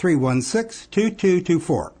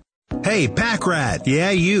 888-316-2224. Hey, Pack Rat.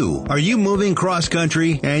 Yeah, you. Are you moving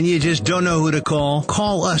cross-country and you just don't know who to call?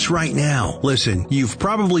 Call us right now. Listen, you've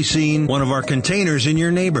probably seen one of our containers in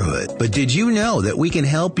your neighborhood. But did you know that we can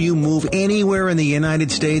help you move anywhere in the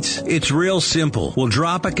United States? It's real simple. We'll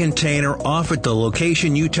drop a container off at the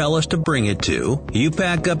location you tell us to bring it to. You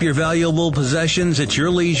pack up your valuable possessions at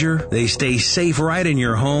your leisure. They stay safe right in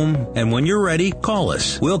your home. And when you're ready, call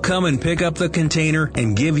us. We'll come and pick up the container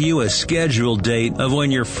and give you a scheduled date of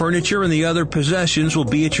when your furniture and the other possessions will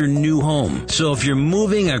be at your new home. So if you're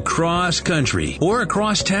moving across country or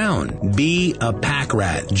across town, be a Pack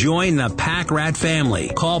Rat. Join the Pack Rat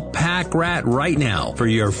family. Call Pack Rat right now for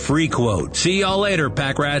your free quote. See y'all later,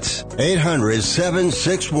 Pack Rats.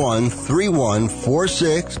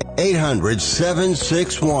 800-761-3146.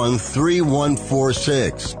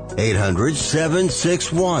 800-761-3146.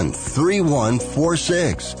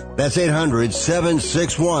 800-761-3146. That's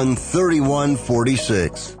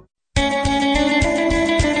 800-761-3146.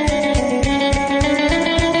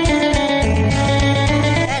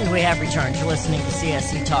 And we have returned. You're listening to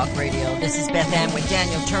CSC Talk Radio. This is Beth Ann with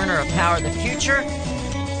Daniel Turner of Power the Future.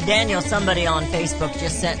 Daniel, somebody on Facebook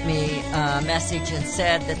just sent me a message and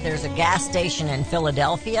said that there's a gas station in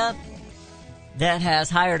Philadelphia that has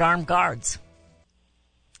hired armed guards.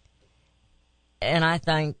 And I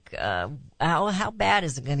think, how bad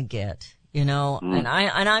is it going to get? You know, and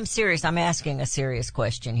I'm serious. I'm asking a serious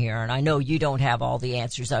question here, and I know you don't have all the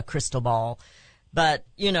answers, a crystal ball, but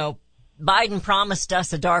you know, Biden promised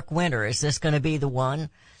us a dark winter. Is this going to be the one?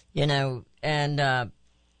 You know, and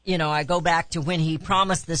you know, I go back to when he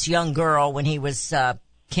promised this young girl when he was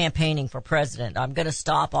campaigning for president, I'm going to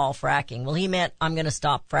stop all fracking. Well, he meant I'm going to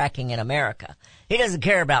stop fracking in America. He doesn't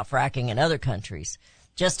care about fracking in other countries.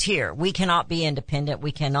 Just here, we cannot be independent.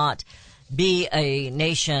 We cannot be a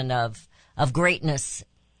nation of greatness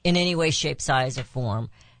in any way, shape, size, or form.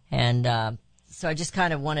 And so I just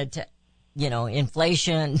kind of wanted to, you know,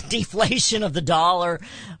 inflation, deflation of the dollar.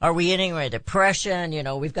 Are we entering a depression? You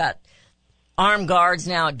know, we've got armed guards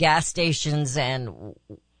now at gas stations, and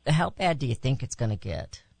how bad do you think it's going to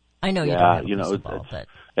get? I know you don't have a crystal ball, but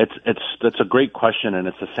that's a great question, and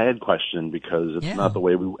it's a sad question because it's not the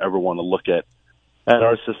way we ever want to look at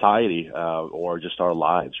our society or just our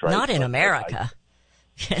lives, right? Not in America.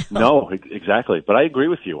 No, exactly. But I agree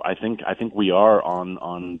with you. I think we are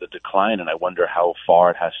on the decline, and I wonder how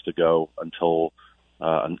far it has to go until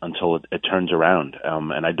it turns around.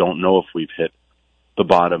 And I don't know if we've hit the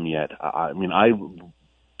bottom yet. I mean, I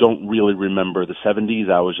don't really remember the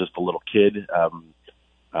 70s. I was just a little kid, so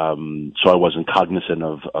I wasn't cognizant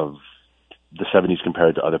of the 70s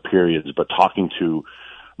compared to other periods. But talking to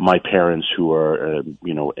my parents, who are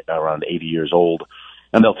around 80 years old,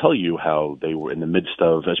 and they'll tell you how they were in the midst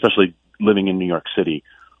of, especially living in New York City,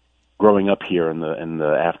 growing up here in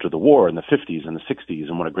the after the war in the 50s and the 60s,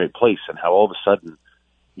 and what a great place, and how all of a sudden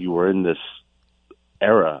you were in this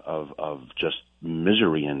era of just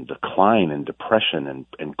misery and decline and depression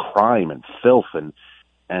and crime and filth, and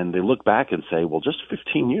they look back and say, well, just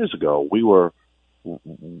 15 years ago we were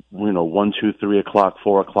 1, 2, 3 o'clock,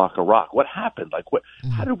 4 o'clock a rock. What happened? Like, what?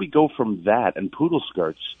 How did we go from that and poodle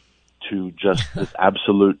skirts to just this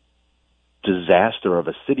absolute disaster of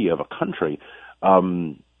a city, of a country?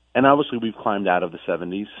 And obviously we've climbed out of the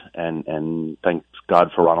 70s, and thank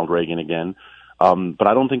God for Ronald Reagan again. But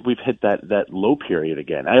I don't think we've hit that low period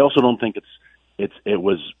again. I also don't think it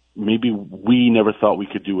was maybe we never thought we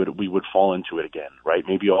could do it. We would fall into it again, right?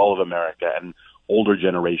 Maybe all of America and older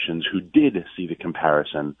generations who did see the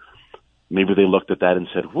comparison, maybe they looked at that and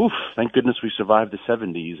said, "Woof! Thank goodness we survived the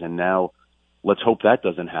 '70s, and now let's hope that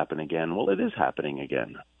doesn't happen again." Well, it is happening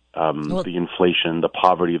again. The inflation, the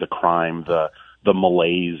poverty, the crime, the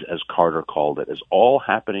malaise, as Carter called it, is all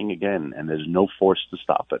happening again, and there's no force to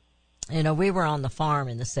stop it. You know, we were on the farm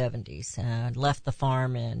in the 70s and left the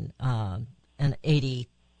farm in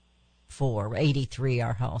 84, 83.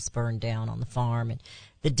 Our house burned down on the farm, and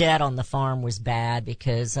the debt on the farm was bad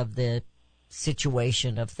because of the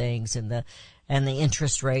situation of things and the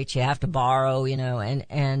interest rates. You have to borrow, you know,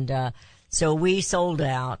 and so we sold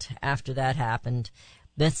out after that happened.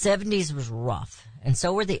 The 70s was rough, and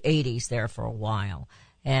so were the 80s there for a while.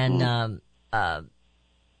 And are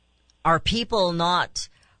people not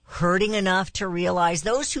hurting enough to realize,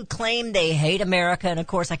 those who claim they hate America, and of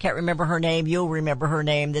course I can't remember her name, you'll remember her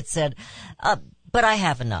name, that said, but I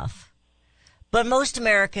have enough. But most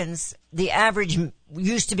Americans, the average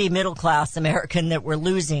used to be middle class American that we're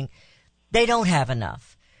losing, they don't have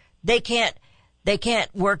enough. They can't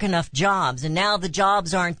work enough jobs, and now the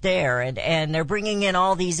jobs aren't there, and they're bringing in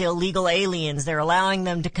all these illegal aliens. They're allowing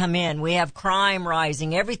them to come in. We have crime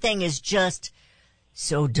rising. Everything is just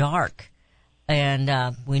so dark. And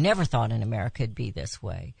we never thought in America it'd be this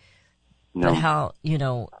way. No. But how, you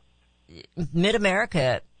know,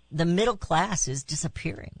 mid-America, the middle class is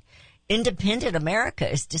disappearing. Independent America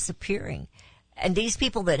is disappearing. And these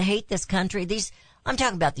people that hate this country, I'm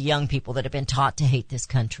talking about the young people that have been taught to hate this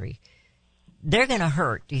country. They're going to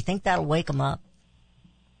hurt. Do you think that'll wake them up?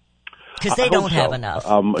 Because they don't have enough.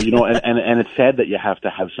 You know, and it's sad that you have to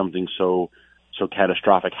have something so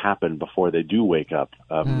catastrophic happen before they do wake up.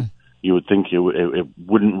 You would think it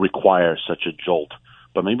wouldn't require such a jolt,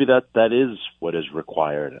 but maybe that is what is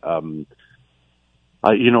required. I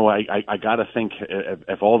got to think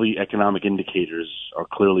if all the economic indicators are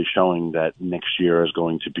clearly showing that next year is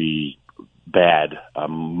going to be bad,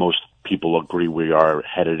 most people agree we are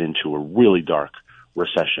headed into a really dark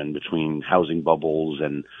recession between housing bubbles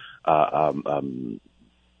and the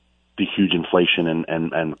huge inflation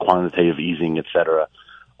and quantitative easing, et cetera.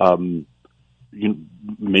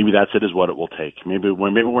 Maybe that's it, is what it will take. Maybe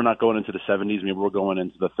we're not going into the 70s. Maybe we're going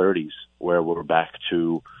into the 30s, where we're back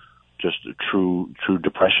to just a true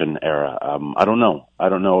depression era. I don't know. I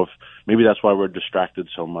don't know if maybe that's why we're distracted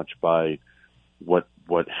so much by what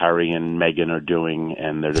Harry and Meghan are doing,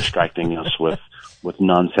 and they're distracting us with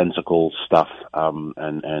nonsensical stuff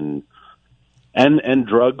and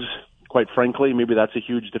drugs. Quite frankly, maybe that's a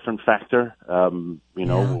huge different factor. They're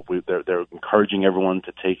encouraging everyone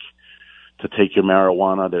to take your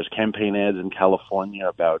marijuana. There's campaign ads in California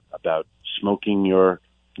about smoking your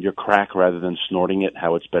crack rather than snorting it,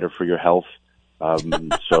 how it's better for your health.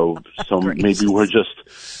 So maybe we're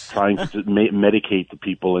just trying to medicate the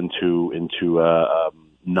people into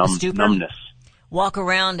numbness. Walk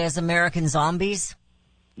around as American zombies.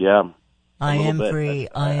 Yeah. I am free.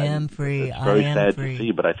 I am free. It's very sad free. to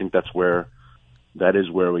see, but I think that is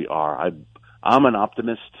where we are. I'm an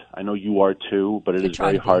optimist. I know you are too, but it is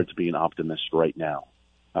very hard to be an optimist right now.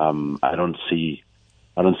 I don't see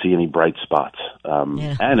any bright spots.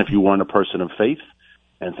 And if you weren't a person of faith,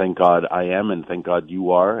 and thank God I am, and thank God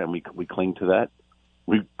you are, and we cling to that.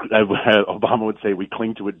 Obama would say we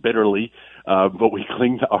cling to it bitterly, but we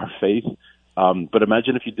cling to our faith. But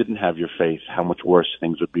imagine if you didn't have your faith, how much worse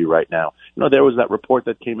things would be right now. You know, there was that report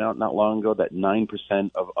that came out not long ago that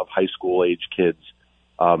 9% of high school age kids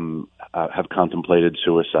have contemplated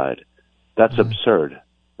suicide. That's absurd.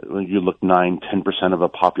 When you look 9-10% of a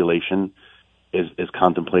population is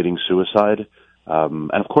contemplating suicide.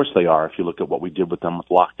 And of course they are, if you look at what we did with them with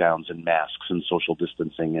lockdowns and masks and social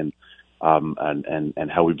distancing and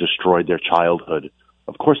how we've destroyed their childhood.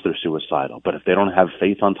 Of course they're suicidal. But if they don't have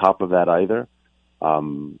faith on top of that either,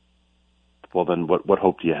 well then what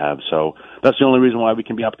hope do you have? So that's the only reason why we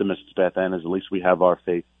can be optimists, Beth Ann, is at least we have our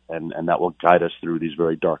faith, and that will guide us through these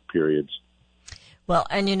very dark periods. Well,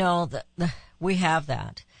 and you know, we have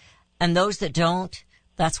that. And those that don't,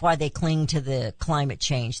 that's why they cling to the climate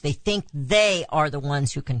change. They think they are the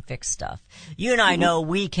ones who can fix stuff. You and I know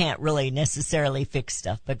we can't really necessarily fix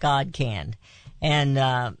stuff, but God can. And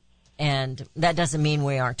that doesn't mean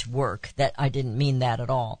we aren't to work. That I didn't mean that at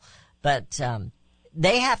all. But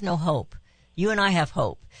they have no hope. You and I have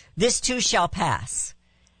hope. This too shall pass.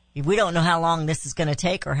 We don't know how long this is going to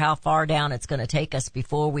take or how far down it's going to take us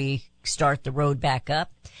before we start the road back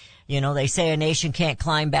up. You know, they say a nation can't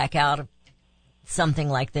climb back out of something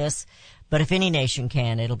like this, but if any nation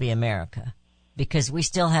can, it'll be America, because we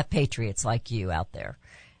still have patriots like you out there.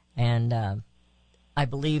 And I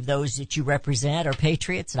believe those that you represent are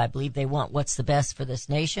patriots, and I believe they want what's the best for this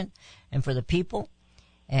nation and for the people.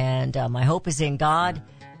 And my hope is in God,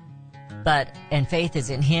 and faith is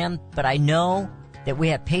in Him. But I know that we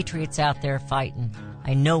have patriots out there fighting.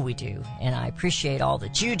 I know we do, and I appreciate all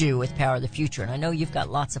that you do with Power of the Future. And I know you've got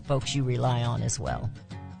lots of folks you rely on as well.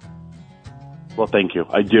 Well, thank you.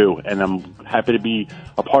 I do, and I'm happy to be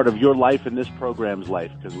a part of your life and this program's life,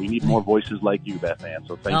 because we need more voices like you, Beth Ann.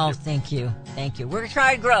 So thank you. Oh, thank you. Thank you. We're going to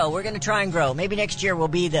try and grow. We're going to try and grow. Maybe next year will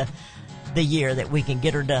be the year that we can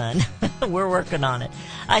get her done. We're working on it.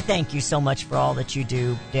 I thank you so much for all that you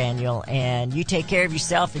do, Daniel, and you take care of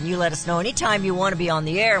yourself, and you let us know anytime you want to be on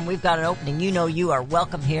the air and we've got an opening. You know you are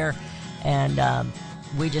welcome here, and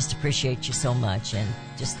we just appreciate you so much, and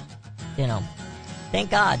just, thank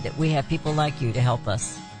God that we have people like you to help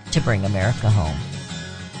us to bring America home.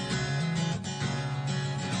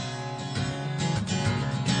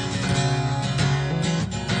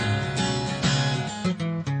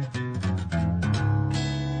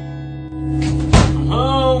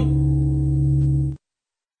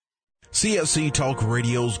 CSC Talk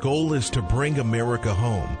Radio's goal is to bring America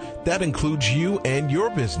home. That includes you and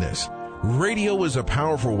your business. Radio is a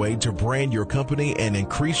powerful way to brand your company and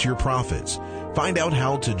increase your profits. Find out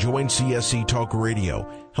how to join CSC Talk Radio,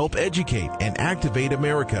 help educate and activate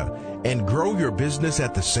America, and grow your business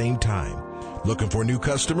at the same time. Looking for new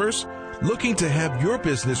customers? Looking to have your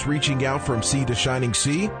business reaching out from sea to shining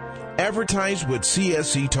sea? Advertise with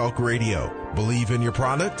CSC Talk Radio. Believe in your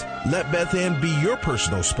product? Let Beth Ann be your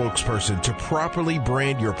personal spokesperson to properly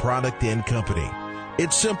brand your product and company.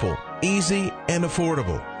 It's simple, easy, and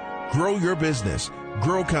affordable. Grow your business,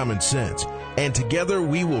 grow common sense, and together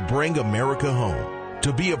we will bring America home.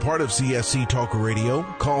 To be a part of CSC Talk Radio,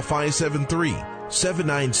 call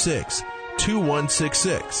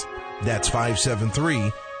 573-796-2166. That's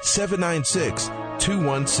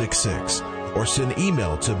 573-796-2166. Or send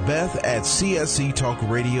email to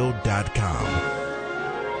beth@csctalkradio.com.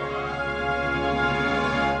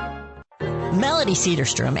 Melody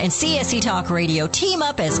Cedarstrom and CSC Talk Radio team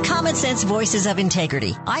up as common sense voices of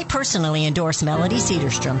integrity. I personally endorse Melody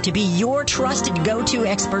Cedarstrom to be your trusted go-to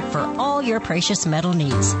expert for all your precious metal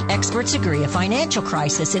needs. Experts agree a financial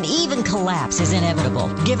crisis and even collapse is inevitable.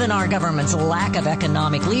 Given our government's lack of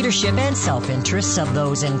economic leadership and self-interests of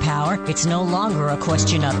those in power, it's no longer a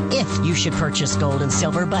question of if you should purchase gold and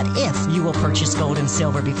silver, but if you will purchase gold and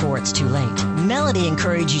silver before it's too late. Melody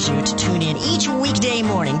encourages you to tune in each weekday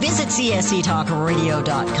morning. Visit CSCTalkRadio.com.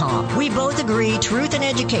 We both agree truth and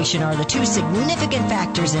education are the two significant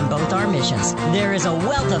factors in both our missions. There is a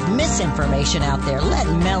wealth of misinformation out there. Let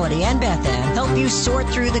Melody and Beth Ann help you sort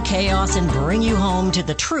through the chaos and bring you home to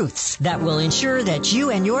the truths that will ensure that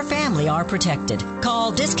you and your family are protected.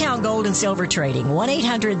 Call Discount Gold and Silver Trading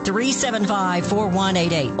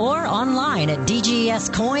 1-800-375-4188 or online at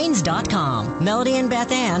dgscoins.com. Melody and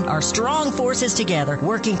Beth Ann are strong forces together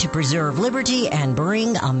working to preserve liberty and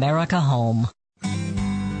bring America home.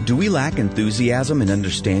 Do we lack enthusiasm and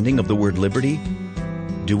understanding of the word liberty?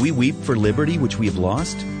 Do we weep for liberty which we have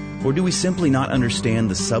lost? Or do we simply not understand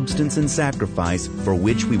the substance and sacrifice for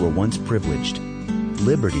which we were once privileged?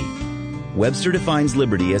 Liberty. Webster defines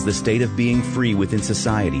liberty as the state of being free within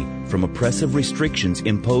society from oppressive restrictions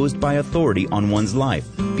imposed by authority on one's life,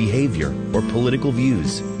 behavior, or political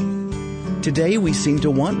views. Today we seem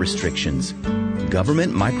to want restrictions.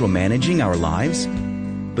 Government micromanaging our lives?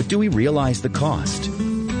 But do we realize the cost?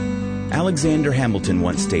 Alexander Hamilton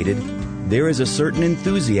once stated, "There is a certain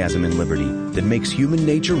enthusiasm in liberty that makes human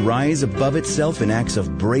nature rise above itself in acts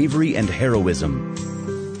of bravery and heroism."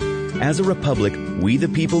 As a republic, we the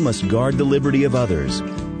people must guard the liberty of others.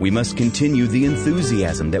 We must continue the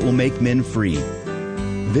enthusiasm that will make men free.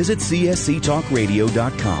 Visit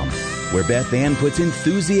csctalkradio.com, where Beth Ann puts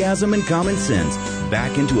enthusiasm and common sense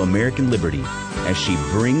back into American liberty as she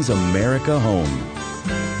brings America home.